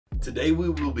Today we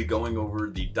will be going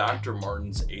over the Dr.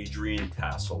 Martens Adrian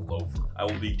Tassel Loafer. I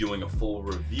will be doing a full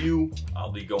review,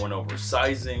 I'll be going over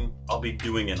sizing, I'll be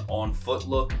doing an on-foot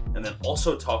look, and then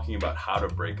also talking about how to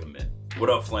break a mitt. What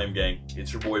up, Flame Gang?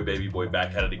 It's your boy Baby Boy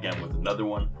back at it again with another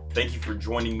one. Thank you for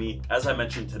joining me. As I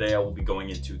mentioned today, I will be going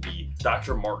into the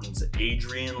Dr. Martens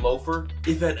Adrian Loafer.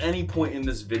 If at any point in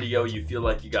this video you feel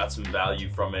like you got some value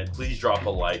from it, please drop a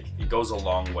like. It goes a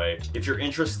long way. If you're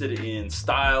interested in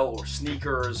style or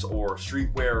sneakers or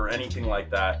streetwear or anything like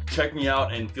that, check me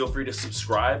out and feel free to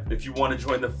subscribe. If you want to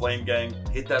join the Flame Gang,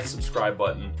 hit that subscribe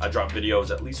button. I drop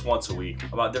videos at least once a week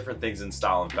about different things in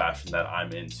style and fashion that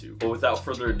I'm into. But without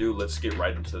further ado, let's get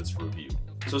right into this review.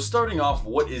 So starting off,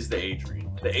 what is the Adrian?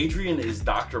 The Adrian is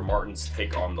Dr. Martens'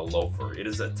 take on the loafer. It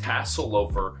is a tassel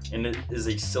loafer and it is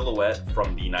a silhouette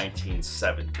from the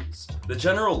 1970s. The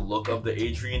general look of the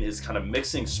Adrian is kind of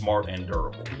mixing smart and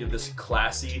durable. You have this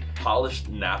classy, polished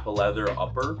Napa leather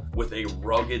upper with a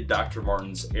rugged Dr.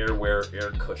 Martens airwear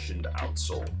air-cushioned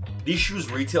outsole. These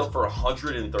shoes retail for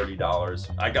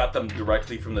 $130. I got them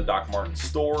directly from the Doc Martens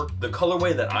store. The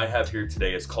colorway that I have here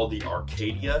today is called the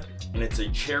Arcadia, and it's a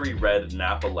cherry red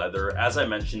Napa leather. As I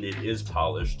mentioned, it is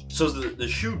polished. So the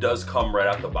shoe does come right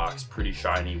out the box pretty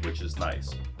shiny, which is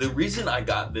nice. The reason I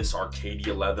got this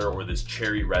Arcadia leather or this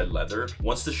cherry red leather,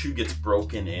 once the shoe gets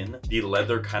broken in, the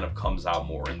leather kind of comes out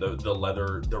more, and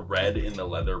the red in the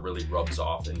leather really rubs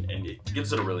off and it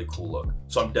gives it a really cool look.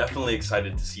 So I'm definitely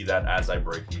excited to see that as I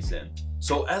break these in.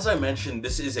 So as I mentioned,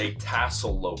 this is a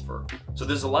tassel loafer. So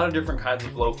there's a lot of different kinds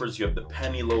of loafers. You have the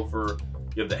penny loafer,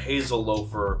 you have the hazel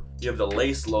loafer, you have the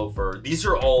lace loafer. These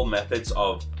are all methods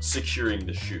of securing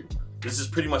the shoe. This is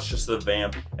pretty much just the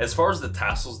vamp. As far as the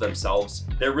tassels themselves,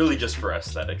 they're really just for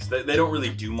aesthetics. They don't really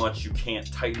do much. You can't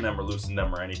tighten them or loosen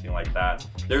them or anything like that.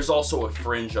 There's also a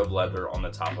fringe of leather on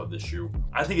the top of the shoe.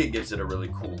 I think it gives it a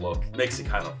really cool look, makes it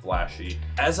kind of flashy.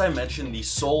 As I mentioned, the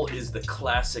sole is the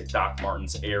classic Doc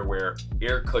Martens airwear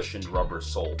air-cushioned rubber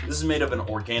sole. This is made of an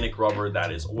organic rubber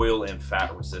that is oil and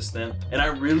fat resistant, and I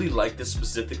really like this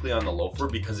specifically on the loafer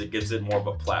because it gives it more of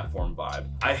a platform vibe.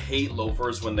 I hate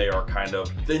loafers when they are kind of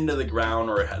thin to the ground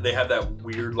or they have that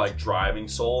weird like driving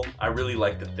sole. I really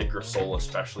like the thicker sole,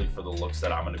 especially for the looks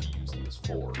that I'm going to be using this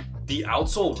for. The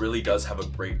outsole really does have a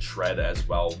great tread as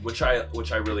well, which I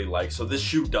really like. So this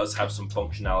shoe does have some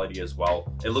functionality as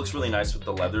well. It looks really nice with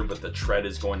the leather, but the tread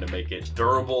is going to make it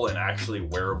durable and actually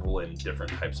wearable in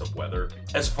different types of weather.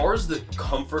 As far as the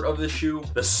comfort of the shoe,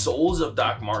 the soles of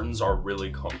Doc Martens are really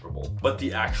comfortable, but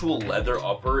the actual leather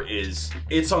upper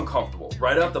it's uncomfortable.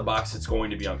 Right out the box, it's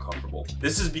going to be uncomfortable.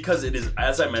 This is because it is,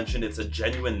 as I mentioned, it's a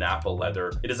genuine Napa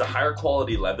leather. It is a higher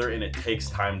quality leather and it takes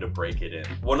time to break it in.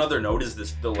 One other note is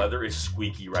the leather is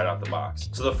squeaky right out the box.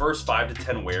 So the first 5 to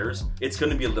 10 wears, it's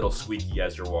going to be a little squeaky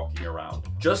as you're walking around.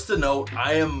 Just a note,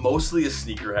 I am mostly a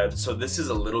sneakerhead, so this is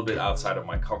a little bit outside of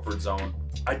my comfort zone.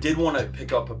 I did want to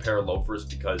pick up a pair of loafers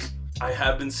because I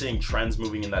have been seeing trends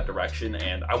moving in that direction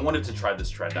and I wanted to try this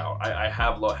trend out. I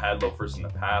have had loafers in the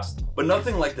past, but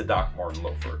nothing like the Doc Martens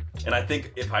loafer. And I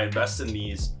think if I invest in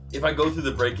these, if I go through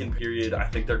the break-in period, I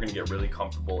think they're gonna get really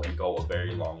comfortable and go a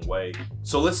very long way.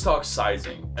 So let's talk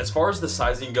sizing. As far as the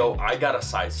sizing go, I got a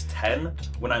size 10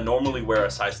 when I normally wear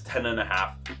a size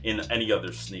 10.5 in any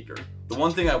other sneaker. The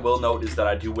one thing I will note is that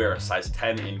I do wear a size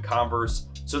 10 in Converse,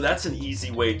 so that's an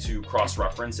easy way to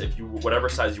cross-reference. If whatever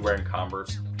size you wear in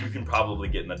Converse, you can probably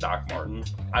get in the Doc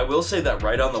Martens. I will say that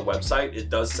right on the website, it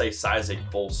does say size a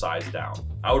full size down.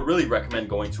 I would really recommend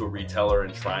going to a retailer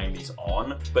and trying these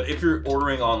on, but if you're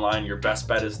ordering online, your best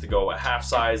bet is to go a half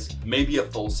size, maybe a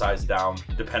full size down,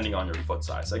 depending on your foot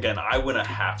size. Again, I went a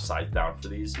half size down for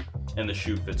these, and the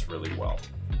shoe fits really well.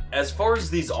 As far as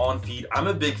these on feet, I'm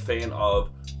a big fan of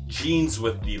jeans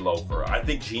with the loafer. I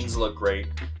think jeans look great,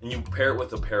 and you pair it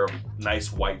with a pair of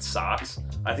nice white socks.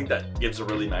 I think that gives a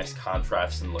really nice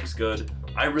contrast and looks good.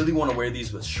 I really want to wear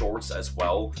these with shorts as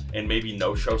well, and maybe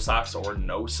no-show socks or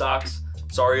no socks.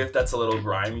 Sorry if that's a little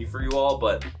grimy for you all,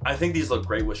 but I think these look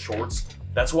great with shorts.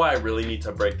 That's why I really need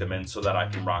to break them in so that I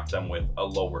can rock them with a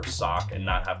lower sock and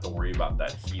not have to worry about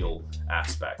that heel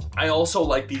aspect. I also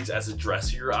like these as a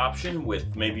dressier option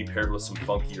with maybe paired with some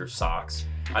funkier socks.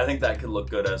 I think that could look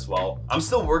good as well. I'm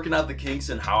still working out the kinks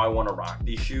and how I want to rock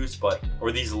these shoes,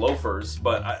 or these loafers,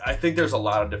 but I think there's a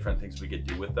lot of different things we could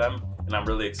do with them, and I'm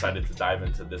really excited to dive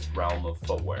into this realm of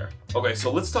footwear. Okay,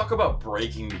 so let's talk about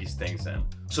breaking these things in.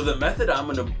 So the method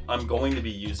I'm going to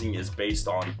be using is based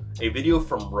on a video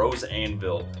from Rose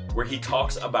Anvil where he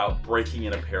talks about breaking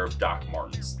in a pair of Doc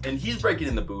Martens, and he's breaking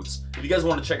in the boots. If you guys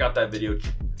want to check out that video,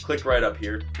 click right up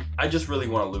here. I just really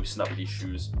want to loosen up these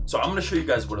shoes. So I'm going to show you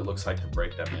guys what it looks like to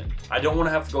break them in. I don't want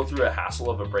to have to go through a hassle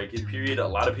of a break-in period. A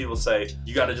lot of people say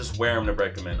you got to just wear them to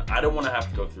break them in. I don't want to have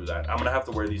to go through that. I'm going to have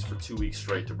to wear these for 2 weeks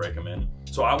straight to break them in.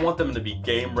 So I want them to be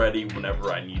game ready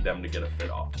whenever I need them to get a fit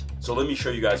off. So let me show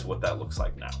you guys what that looks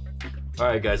like now.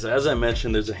 Alright guys, as I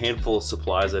mentioned, there's a handful of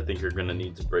supplies I think you're going to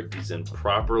need to break these in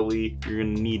properly. You're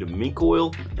going to need a mink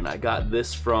oil, and I got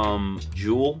this from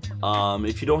Jewel.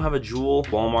 If you don't have a Jewel,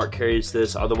 Walmart carries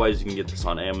this. Otherwise, you can get this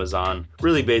on Amazon.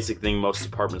 Really basic thing most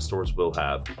department stores will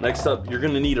have. Next up, you're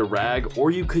going to need a rag,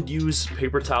 or you could use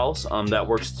paper towels. That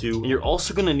works too. And you're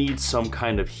also going to need some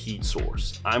kind of heat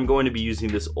source. I'm going to be using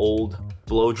this old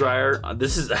blow dryer.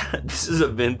 This is a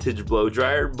vintage blow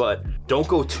dryer, but don't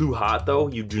go too hot though.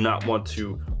 You do not want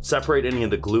to separate any of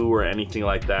the glue or anything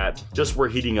like that. Just we're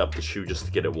heating up the shoe just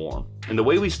to get it warm. And the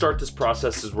way we start this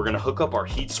process is we're gonna hook up our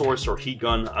heat source or heat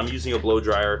gun. I'm using a blow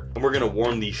dryer, and we're gonna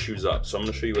warm these shoes up. So I'm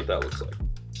gonna show you what that looks like.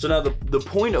 So now the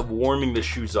point of warming the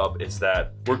shoes up is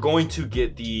that we're going to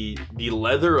get the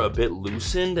leather a bit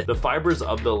loosened. The fibers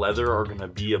of the leather are gonna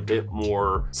be a bit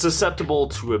more susceptible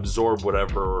to absorb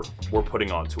whatever we're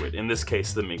putting onto it. In this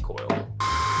case, the mink oil.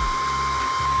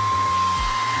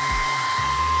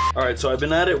 All right, so I've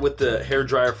been at it with the hair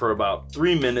dryer for about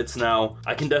 3 minutes now.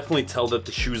 I can definitely tell that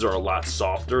the shoes are a lot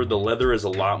softer. The leather is a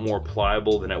lot more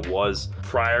pliable than it was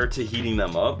prior to heating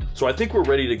them up. So I think we're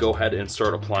ready to go ahead and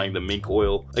start applying the mink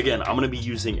oil. Again, I'm gonna be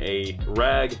using a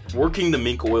rag, working the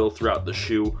mink oil throughout the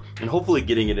shoe, and hopefully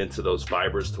getting it into those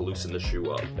fibers to loosen the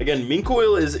shoe up. Again, mink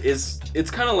oil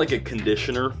it's kind of like a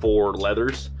conditioner for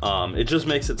leathers. It just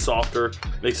makes it softer,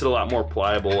 makes it a lot more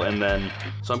pliable, and then,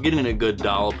 so I'm getting a good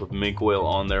dollop of mink oil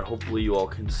on there. Hopefully you all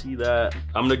can see that.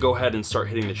 I'm gonna go ahead and start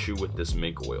hitting the shoe with this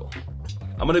mink oil.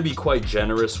 I'm gonna be quite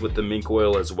generous with the mink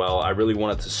oil as well. I really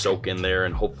want it to soak in there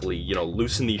and hopefully, you know,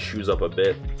 loosen these shoes up a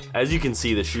bit. As you can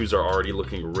see, the shoes are already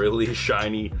looking really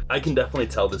shiny. I can definitely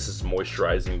tell this is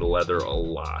moisturizing the leather a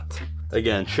lot.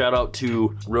 Again, shout out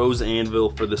to Rose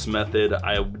Anvil for this method.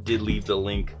 I did leave the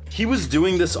link. He was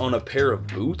doing this on a pair of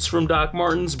boots from Doc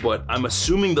Martens, but I'm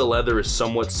assuming the leather is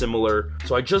somewhat similar.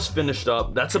 So I just finished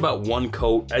up. That's about 1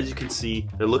 coat. As you can see,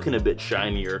 they're looking a bit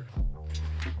shinier.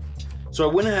 So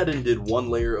I went ahead and did 1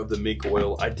 layer of the mink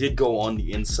oil. I did go on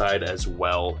the inside as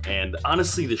well. And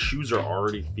honestly, the shoes are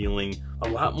already feeling a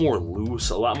lot more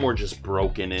loose, a lot more just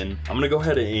broken in. I'm gonna go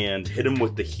ahead and hit them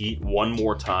with the heat 1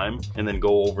 more time and then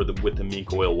go over with the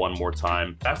mink oil 1 more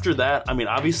time. After that, I mean,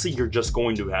 obviously you're just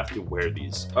going to have to wear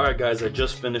these. All right, guys, I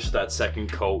just finished that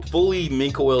 2nd coat. Fully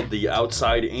mink oiled the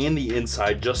outside and the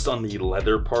inside just on the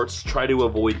leather parts. Try to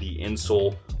avoid the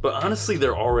insole. But honestly,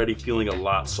 they're already feeling a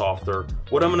lot softer.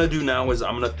 What I'm gonna do now is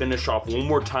I'm gonna finish off 1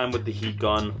 more time with the heat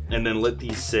gun and then let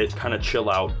these sit, kind of chill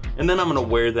out. And then I'm gonna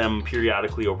wear them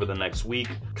periodically over the next week,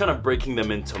 kind of breaking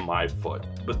them into my foot.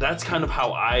 But that's kind of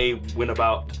how I went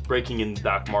about breaking in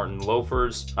Doc Marten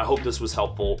loafers. I hope this was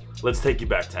helpful. Let's take you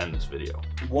back to end this video.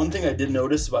 One thing I did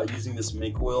notice about using this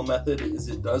mink oil method is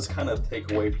it does kind of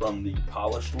take away from the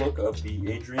polished look of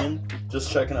the Adrian.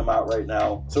 Just checking them out right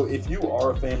now. So if you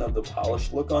are a fan of the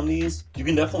polished look on these, you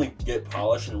can definitely get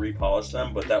polished and repolish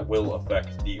them, but that will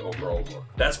affect the overall look.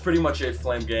 That's pretty much it,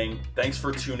 Flame Gang. Thanks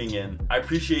for tuning in. I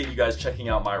appreciate you guys checking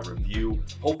out my review.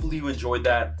 Hopefully you enjoyed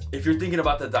that. If you're thinking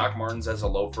about the Doc Martens as a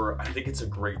loafer, I think it's a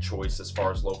great choice as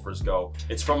far as loafers go.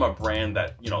 It's from a brand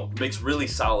that, you know, makes really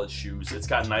solid shoes. It's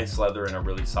got nice leather and a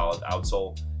really solid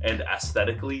outsole, and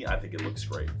aesthetically, I think it looks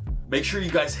great. Make sure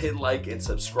you guys hit like and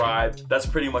subscribe. That's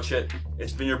pretty much it.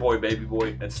 It's been your boy, Baby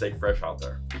Boy, and stay fresh out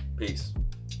there. Peace.